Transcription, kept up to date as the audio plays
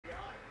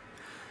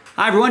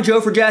Hi everyone, Joe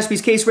for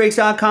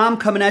JaspysCaseBreaks.com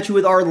coming at you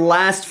with our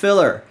last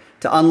filler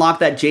to unlock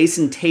that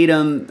Jason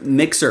Tatum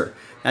mixer.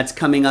 That's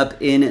coming up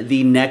in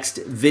the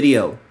next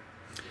video.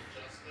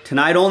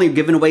 Tonight only, we're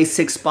giving away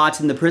 6 spots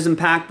in the PRIZM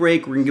pack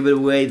break. We're going to give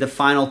away the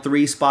final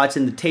 3 spots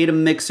in the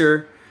Tatum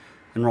mixer.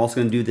 And we're also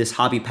going to do this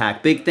hobby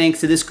pack. Big thanks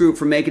to this group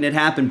for making it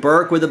happen.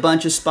 Burke with a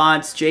bunch of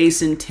spots,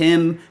 Jason,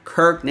 Tim,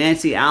 Kirk,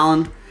 Nancy,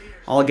 Alan,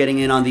 all getting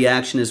in on the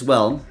action as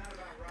well.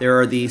 There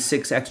are the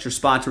 6 extra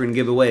spots we're going to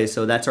give away.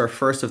 So that's our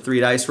first of 3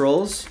 dice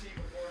rolls.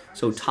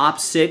 So top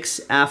 6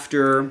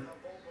 after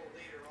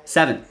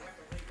 7.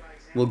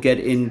 We'll get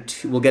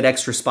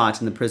extra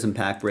spots in the PRIZM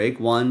pack break.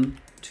 1,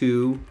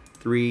 2,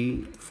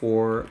 3,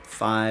 4,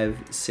 5,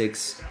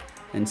 6,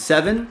 and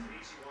 7.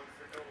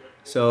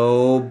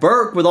 So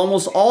Burke with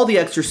almost all the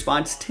extra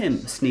spots.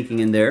 Tim sneaking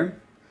in there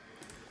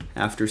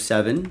after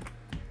 7.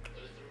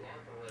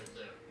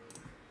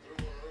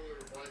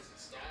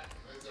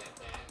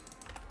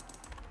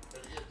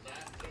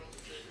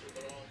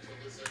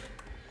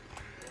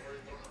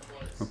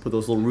 I'll put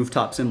those little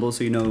rooftop symbols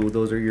so you know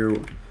those are your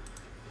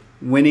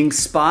winning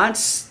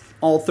spots.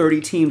 All 30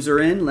 teams are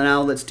in.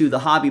 Now let's do the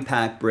hobby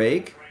pack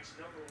break.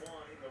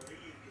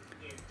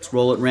 Let's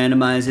roll it,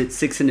 randomize it,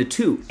 6 into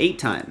 2, 8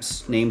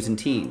 times. Names and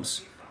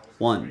teams.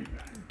 1,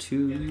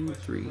 2,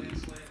 3, 4,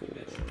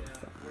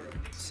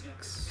 5,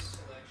 6.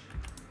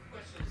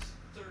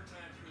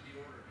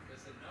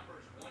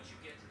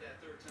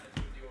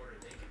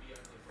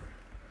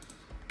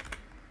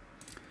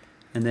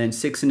 And then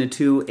 6 into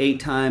 2, 8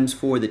 times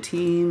for the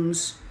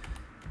teams.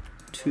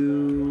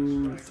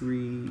 2,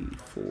 3,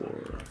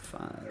 4,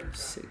 5,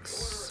 6,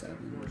 7,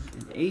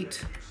 and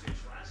 8.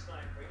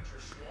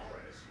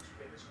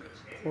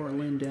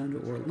 Portland down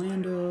to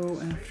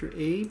Orlando after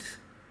 8.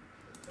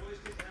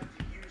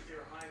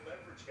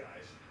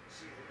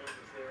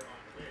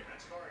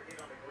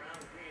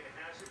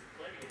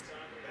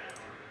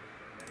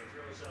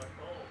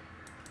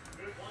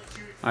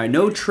 All right,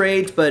 no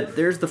trades, but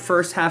there's the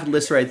first half of the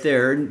list right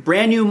there.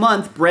 Brand new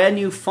month, brand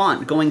new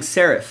font, going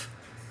serif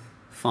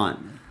font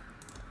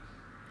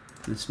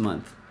this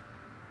month.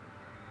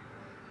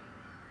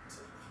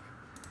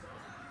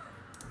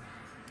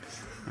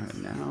 All right,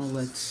 now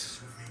let's...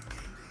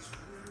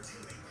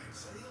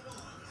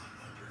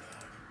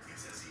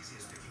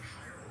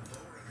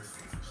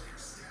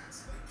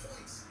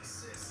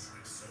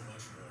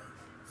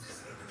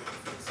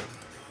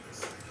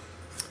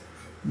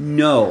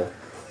 No,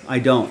 I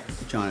don't,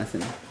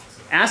 Jonathan.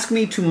 Ask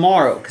me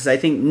tomorrow, because I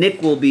think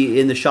Nick will be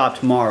in the shop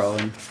tomorrow,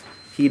 and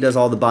he does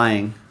all the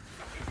buying.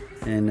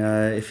 And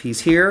if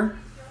he's here,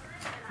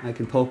 I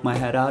can poke my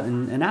head out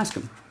and ask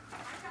him.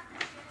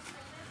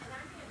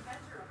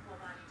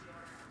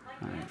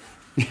 All right.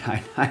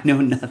 Yeah, I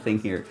know nothing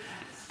here.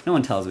 No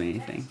one tells me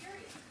anything.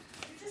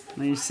 Let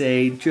me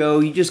say, Joe,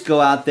 you just go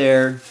out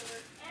there.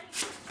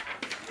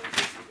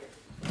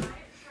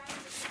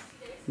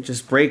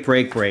 Just break,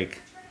 break, break.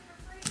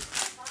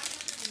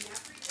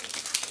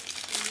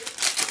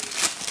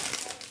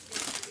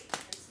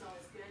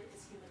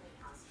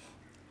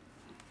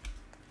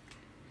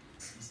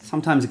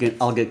 Sometimes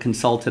I'll get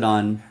consulted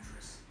on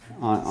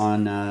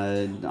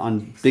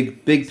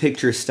big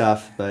picture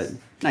stuff, but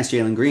nice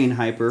Jalen Green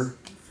hyper.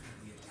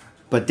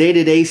 But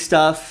day-to-day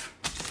stuff,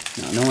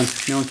 no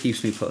one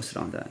keeps me posted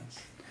on that.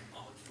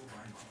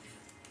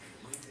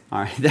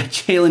 All right, that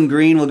Jalen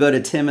Green will go to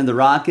Tim and the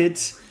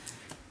Rockets.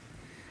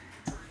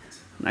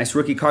 Nice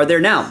rookie card there.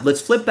 Now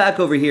let's flip back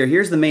over here.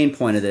 Here's the main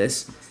point of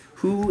this: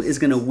 who is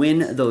going to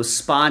win those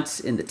spots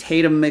in the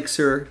Tatum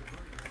mixer?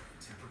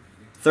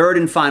 Third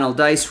and final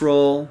dice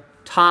roll.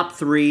 Top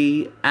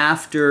 3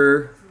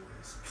 after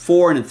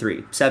 4 and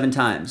 3. 7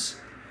 times.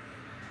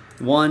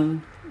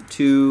 1,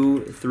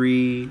 2,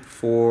 3,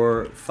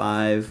 4,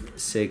 5,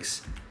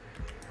 6,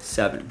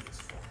 7.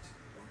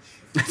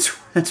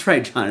 That's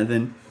right,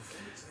 Jonathan.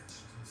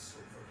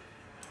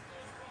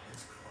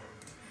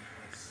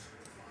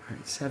 All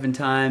right, 7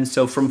 times.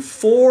 So from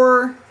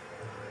 4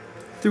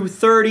 through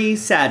 30,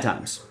 sad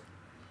times.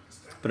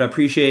 But I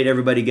appreciate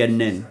everybody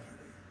getting in.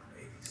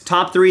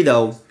 Top 3,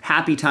 though,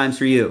 happy times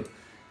for you.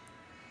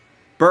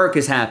 Burke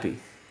is happy.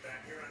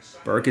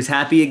 Burke is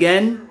happy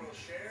again.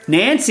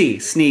 Nancy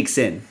sneaks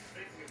in.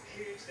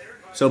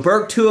 So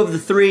Burke, 2 of the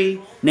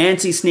 3.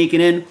 Nancy sneaking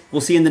in.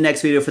 We'll see you in the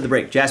next video for the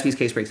break.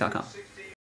 JaspysCaseBreaks.com.